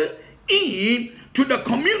smuggled in to the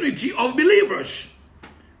community of believers.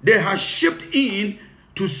 They have slipped in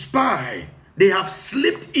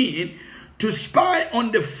to spy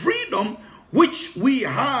on the freedom which we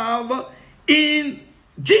have in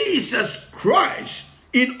Jesus Christ,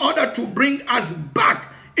 in order to bring us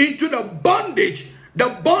back into the bondage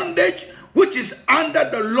which is under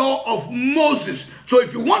the law of Moses. So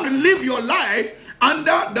if you want to live your life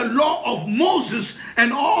under the law of Moses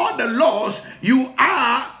and all the laws, you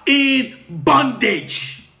are in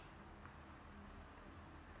bondage.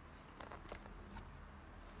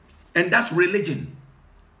 And that's religion.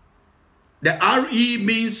 The R-E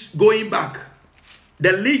means going back.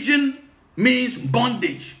 The legion means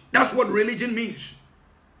bondage. That's what religion means.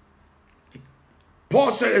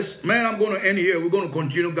 Paul says, man, I'm going to end here. We're going to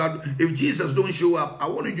continue. God, if Jesus don't show up, I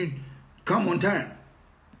want you to come on time.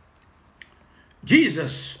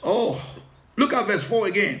 Jesus, oh, look at verse 4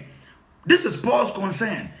 again. This is Paul's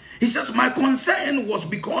concern. He says, my concern was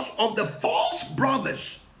because of the false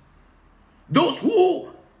brothers. Those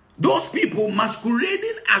people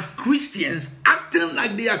masquerading as Christians, acting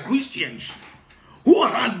like they are Christians, who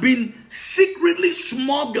had been secretly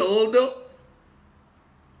smuggled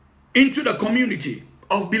into the community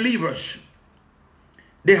of believers.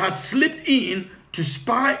 They had slipped in to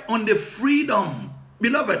spy on the freedom,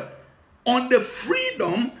 beloved, on the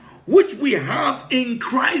freedom which we have in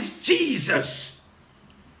Christ Jesus,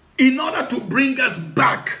 in order to bring us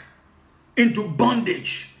back into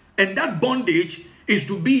bondage. And that bondage is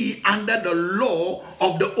to be under the law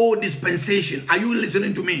of the old dispensation. Are you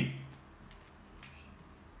listening to me?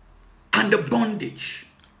 Under bondage.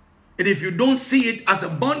 And if you don't see it as a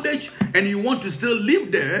bondage and you want to still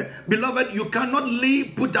live there, beloved, you cannot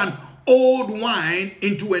put an old wine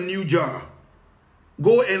into a new jar.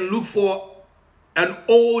 Go and look for an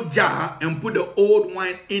old jar and put the old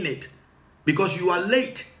wine in it, because you are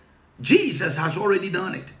late. Jesus has already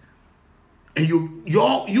done it. And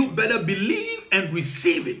you better believe and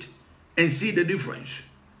receive it and see the difference.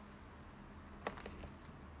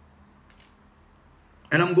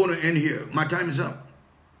 And I'm going to end here. My time is up.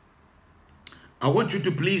 I want you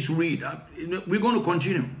to please read. We're going to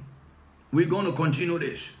continue. We're going to continue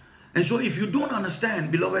this. And so if you don't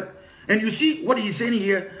understand, beloved, and you see what he's saying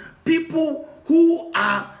here, people who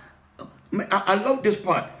are, I love this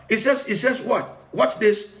part. It says what? Watch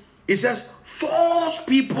this. It says, false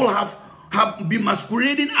people have been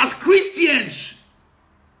masquerading as Christians,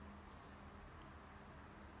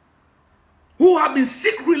 who have been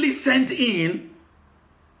secretly sent into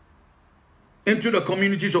the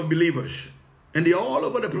communities of believers. And they are all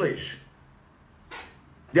over the place.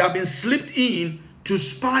 They have been slipped in to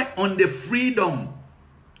spy on the freedom.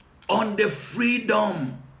 On the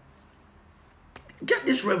freedom. Get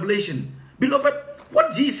this revelation. Beloved,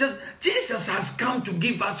 what Jesus has come to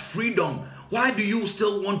give us freedom. Why do you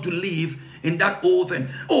still want to live in that old thing?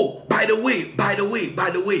 Oh, by the way,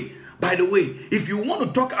 if you want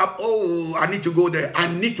to talk up, oh, I need to go there.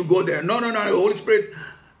 No, Holy Spirit.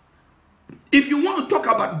 If you want to talk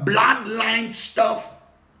about bloodline stuff,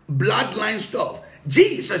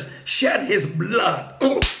 Jesus shed his blood.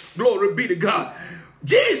 Oh, glory be to God.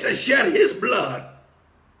 Jesus shed his blood.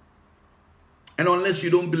 And unless you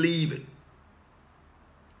don't believe it.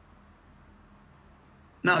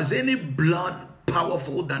 Now, is any blood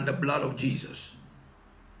powerful than the blood of Jesus?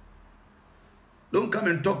 Don't come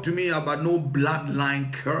and talk to me about no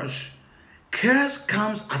bloodline curse. Curse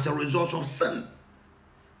comes as a result of sin.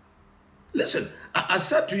 Listen, I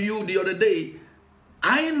said to you the other day,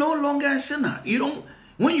 I am no longer a sinner.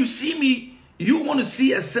 When you see me, you want to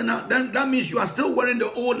see a sinner, then that means you are still wearing the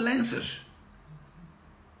old lenses.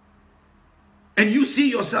 And you see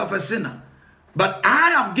yourself a sinner. But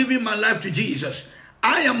I have given my life to Jesus.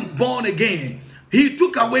 I am born again. He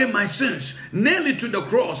took away my sins, nailed it to the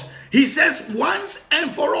cross. He says once and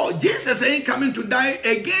for all, Jesus ain't coming to die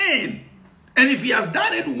again. And if he has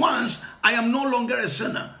done it once, I am no longer a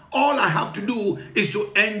sinner. All I have to do is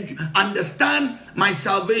to understand my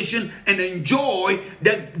salvation and enjoy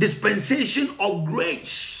the dispensation of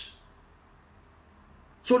grace.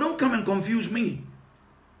 So don't come and confuse me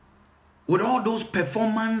with all those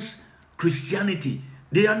performance Christianity.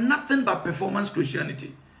 They are nothing but performance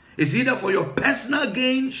Christianity. It's either for your personal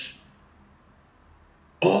gains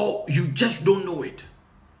or you just don't know it.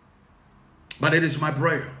 But it is my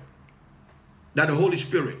prayer that the Holy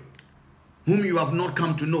Spirit, whom you have not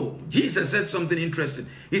come to know. Jesus said something interesting.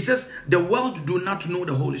 He says, the world do not know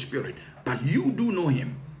the Holy Spirit, but you do know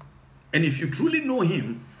him. And if you truly know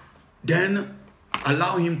him, then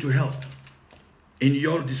allow him to help in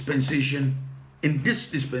your dispensation, in this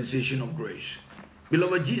dispensation of grace.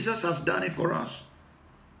 Beloved, Jesus has done it for us.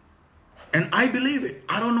 And I believe it.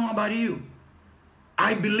 I don't know about you.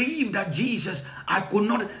 I believe that Jesus, I could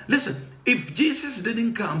not, listen, If Jesus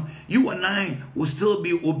didn't come, you and I will still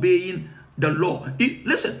be obeying the law.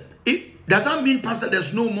 Listen, does that mean, Pastor,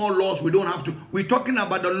 there's no more laws? We don't have to. We're talking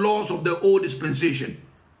about the laws of the old dispensation.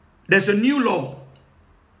 There's a new law.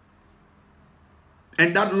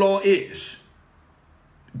 And that law is,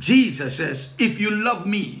 Jesus says, if you love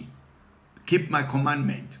me, keep my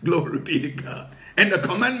commandment. Glory be to God. And the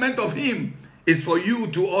commandment of him is for you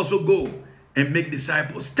to also go and make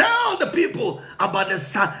disciples. Tell the people about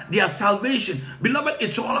their salvation. Beloved,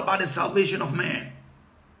 it's all about the salvation of man.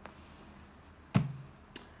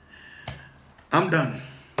 I'm done.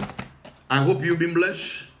 I hope you've been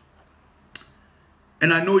blessed.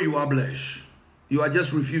 And I know you are blessed. You are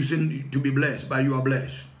just refusing to be blessed, but you are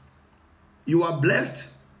blessed. You are blessed.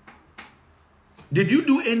 Did you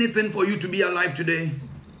do anything for you to be alive today?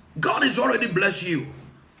 God has already blessed you.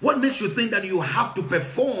 What makes you think that you have to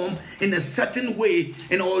perform in a certain way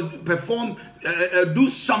or do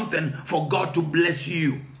something for God to bless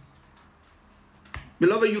you?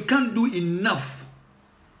 Beloved, you can't do enough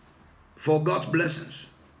for God's blessings.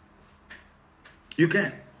 You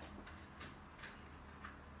can't.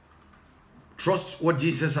 Trust what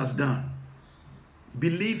Jesus has done.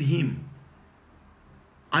 Believe him.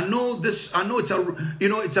 I know this. I know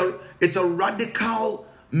it's a radical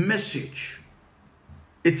message.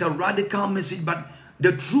 It's a radical message, but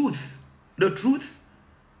the truth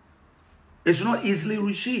is not easily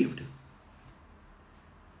received.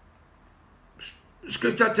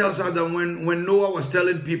 Scripture tells us that when Noah was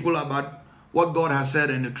telling people about what God has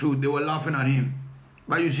said and the truth, they were laughing at him.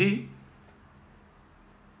 But you see,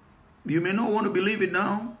 you may not want to believe it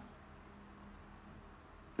now,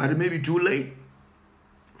 but it may be too late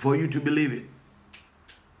for you to believe it.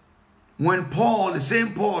 When Paul, the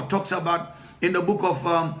same Paul, talks about in the book of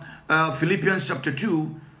Philippians chapter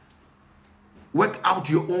 2, work out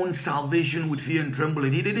your own salvation with fear and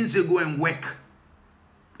trembling. He didn't say go and work.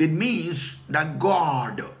 It means that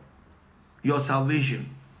God, your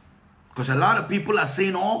salvation. Because a lot of people are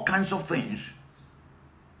saying all kinds of things.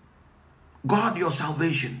 God, your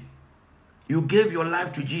salvation. You gave your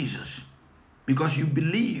life to Jesus because you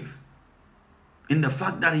believe in the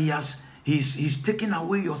fact that he's taken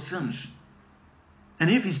away your sins. And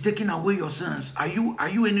if he's taking away your sins, are you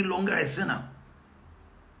any longer a sinner?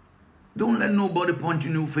 Don't let nobody point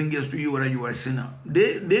new fingers to you whether you are a sinner.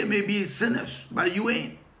 They may be sinners, but you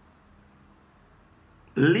ain't.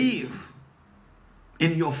 Live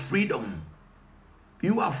in your freedom.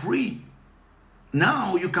 You are free.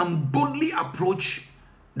 Now you can boldly approach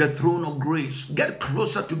the throne of grace. Get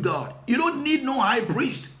closer to God. You don't need no high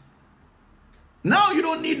priest. Now you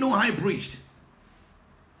don't need no high priest.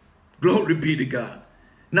 Glory be to God.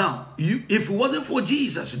 Now, if it wasn't for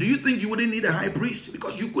Jesus, do you think you wouldn't need a high priest?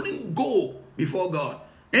 Because you couldn't go before God.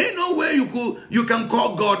 Ain't no way you can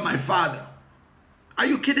call God my Father. Are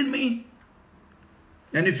you kidding me?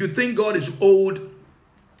 And if you think God is old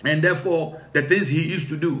and therefore the things he used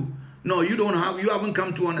to do, no, you haven't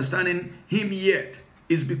come to understanding him yet.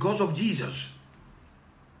 It's because of Jesus.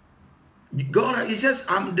 God, he says,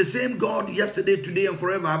 I'm the same God yesterday, today, and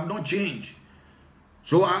forever. I have not changed.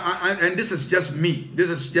 So, and this is just me. This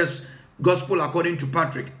is just gospel according to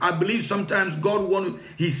Patrick. I believe sometimes God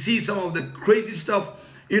he sees some of the crazy stuff,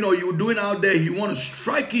 you're doing out there. He want to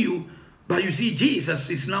strike you. But you see, Jesus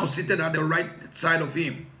is now seated at the right side of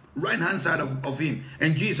him, right hand side of him.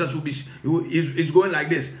 And Jesus is going like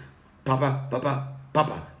this. Papa, Papa,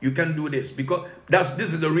 Papa, you can't do this. Because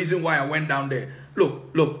this is the reason why I went down there. Look.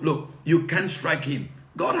 You can't strike him.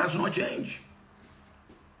 God has not changed.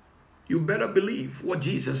 You better believe what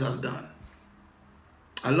Jesus has done.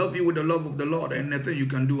 I love you with the love of the Lord, and nothing you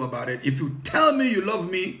can do about it. If you tell me you love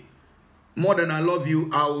me more than I love you,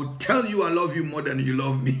 I will tell you I love you more than you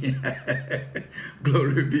love me.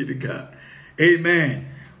 Glory be to God. Amen.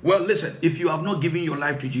 Well, listen, if you have not given your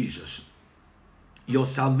life to Jesus, your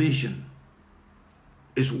salvation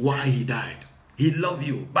is why he died. He loved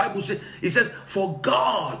you. Bible says, it says, for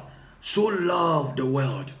God so loved the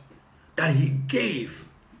world that he gave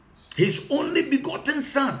his only begotten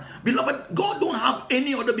son. Beloved, God don't have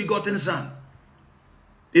any other begotten son.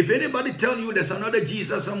 If anybody tell you there's another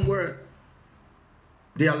Jesus somewhere,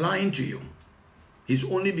 they are lying to you. His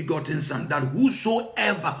only begotten son, that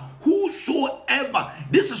whosoever,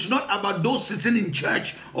 this is not about those sitting in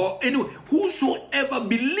church or anyway, whosoever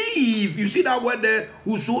believe, you see that word there,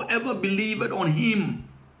 whosoever believeth on him,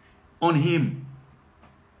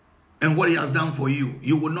 and what he has done for you,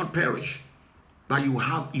 you will not perish, but you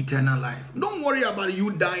have eternal life. Don't worry about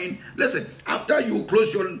you dying. Listen, after you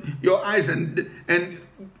close your eyes and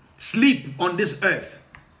sleep on this earth,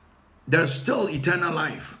 there's still eternal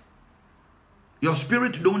life. Your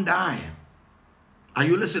spirit don't die. Are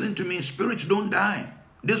you listening to me? Spirits don't die.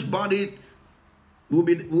 This body will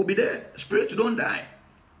be dead. Spirits don't die.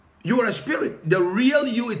 You are a spirit. The real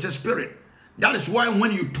you is a spirit. That is why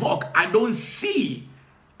when you talk, I don't see.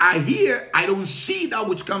 I hear, I don't see that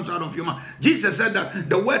which comes out of your mouth. Jesus said that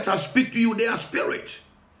the words I speak to you, they are spirit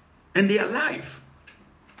and they are life.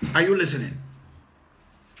 Are you listening?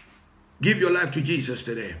 Give your life to Jesus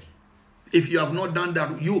today. If you have not done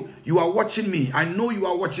that, you are watching me. I know you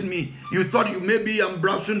are watching me. You thought you maybe I'm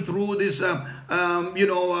browsing through this,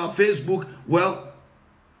 Facebook. Well,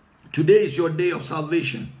 today is your day of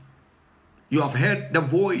salvation. You have heard the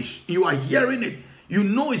voice. You are hearing it. You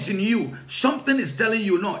know it's in you. Something is telling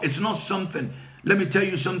you, no, it's not something. Let me tell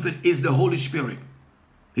you something. It's the Holy Spirit.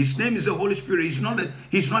 His name is the Holy Spirit. He's not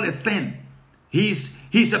a thing.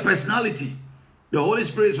 He's a personality. The Holy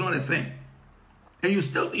Spirit is not a thing. And you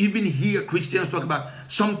still even hear Christians talk about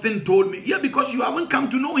something told me. Yeah, because you haven't come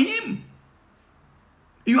to know him.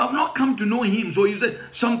 You have not come to know him. So you say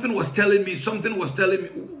something was telling me, something was telling me.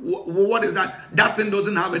 What is that? That thing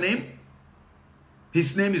doesn't have a name.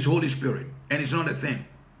 His name is Holy Spirit. And it's not a thing.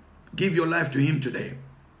 Give your life to him today.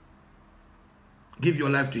 Give your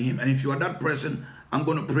life to him. And if you are that person, I'm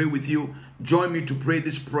going to pray with you. Join me to pray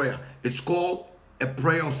this prayer. It's called a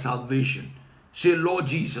prayer of salvation. Say, Lord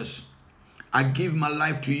Jesus, I give my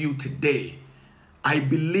life to you today. I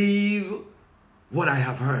believe what I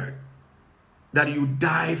have heard, that you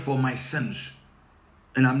died for my sins,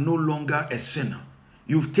 and I'm no longer a sinner.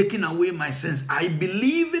 You've taken away my sins. I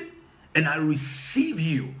believe it, and I receive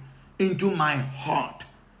you into my heart.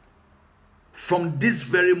 From this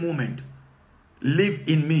very moment, live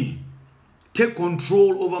in me. Take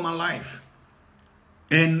control over my life,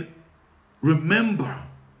 and remember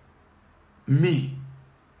me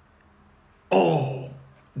all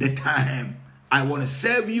the time. I want to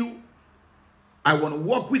serve you. I want to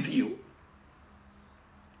walk with you.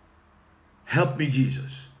 Help me,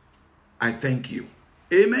 Jesus. I thank you.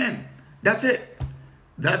 Amen. That's it.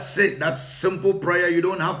 That's it. That's simple prayer. You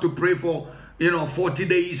don't have to pray for 40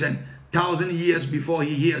 days and 1,000 years before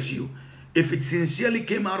he hears you. If it sincerely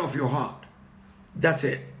came out of your heart, that's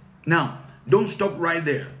it. Now, don't stop right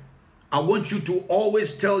there. I want you to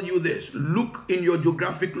always tell you this. Look in your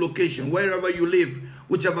geographic location, wherever you live,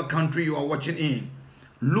 whichever country you are watching in.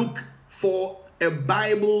 Look for a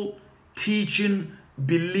Bible teaching,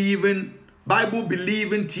 Bible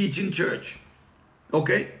believing teaching church.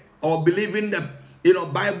 Okay? Or believing the,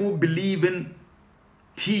 Bible believing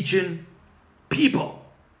teaching people.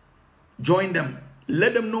 Join them.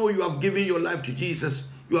 Let them know you have given your life to Jesus.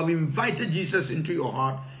 You have invited Jesus into your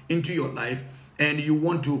heart, into your life, and you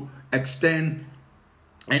want to extend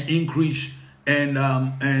and increase and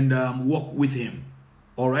walk with him.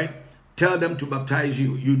 All right? Tell them to baptize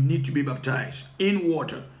you. You need to be baptized in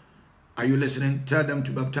water. Are you listening? Tell them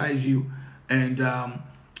to baptize you. And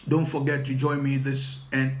don't forget to join me this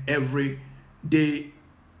and every day.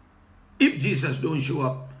 If Jesus don't show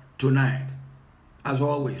up tonight, as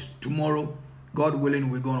always, tomorrow, God willing,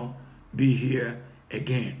 we're going to be here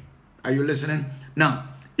again. Are you listening? Now,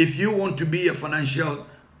 if you want to be a financial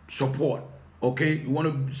support, okay, you want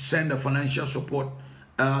to send a financial support,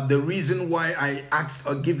 the reason why I asked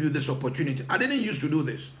or give you this opportunity, I didn't used to do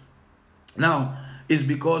this. Now, is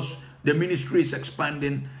because the ministry is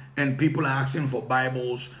expanding and people are asking for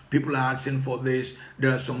Bibles, people are asking for this.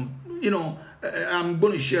 There are some, I'm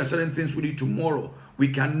going to share certain things with you tomorrow. We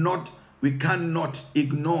cannot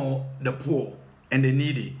ignore the poor and the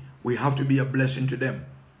needy. We have to be a blessing to them.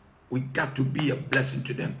 We got to be a blessing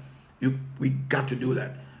to them. We got to do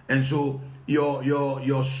that. And so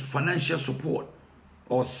your financial support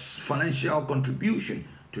or financial contribution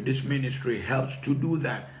to this ministry helps to do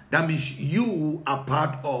that. That means you are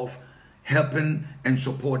part of helping and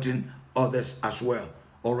supporting others as well.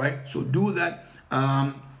 All right. So do that.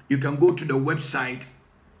 You can go to the website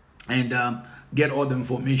and get all the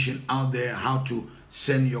information out there how to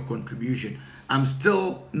send your contribution. I'm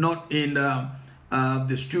still not in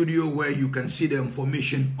the studio where you can see the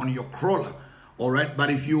information on your crawler. All right.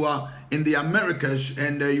 But if you are in the Americas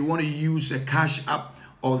and you want to use a Cash App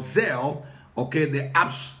or Zelle, okay, the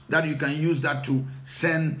apps that you can use that to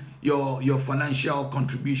send your financial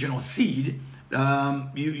contribution or seed,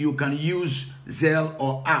 you can use Zelle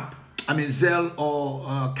or Zelle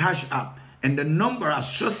or Cash App, and the number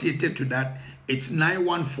associated to that, it's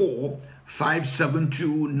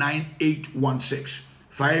 914-572-9816.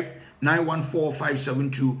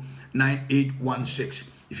 914-572-9816.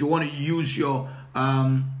 If you want to use your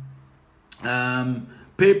PayPal,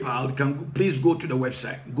 you can please go to the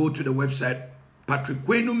website. Go to the website,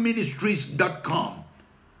 patrickquainooministries.com.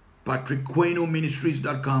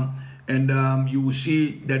 PatrickQuainooMinistries.com, and you will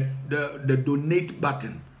see that the donate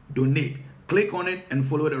button. Donate. Click on it and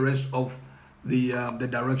follow the rest of the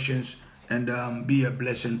directions, and be a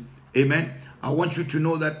blessing. Amen. I want you to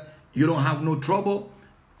know that you don't have no trouble.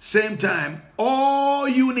 Same time, all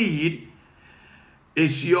you need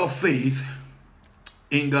is your faith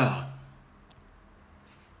in God.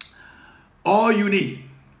 All you need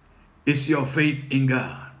is your faith in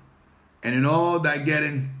God. And in all that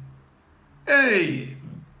getting, hey,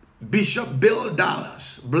 Bishop Bill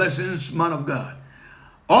Dallas, blessings, man of God.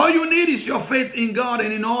 All you need is your faith in God,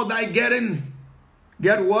 and in all that getting,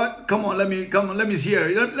 get what? Come on, let me hear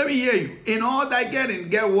you. Let me hear you. In all that getting,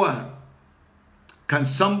 get what? Can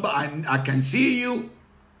somebody, I can see you.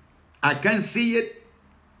 I can see it.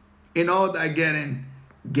 In all that getting,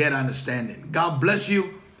 get understanding. God bless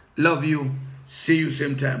you. Love you. See you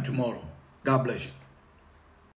same time tomorrow. God bless you.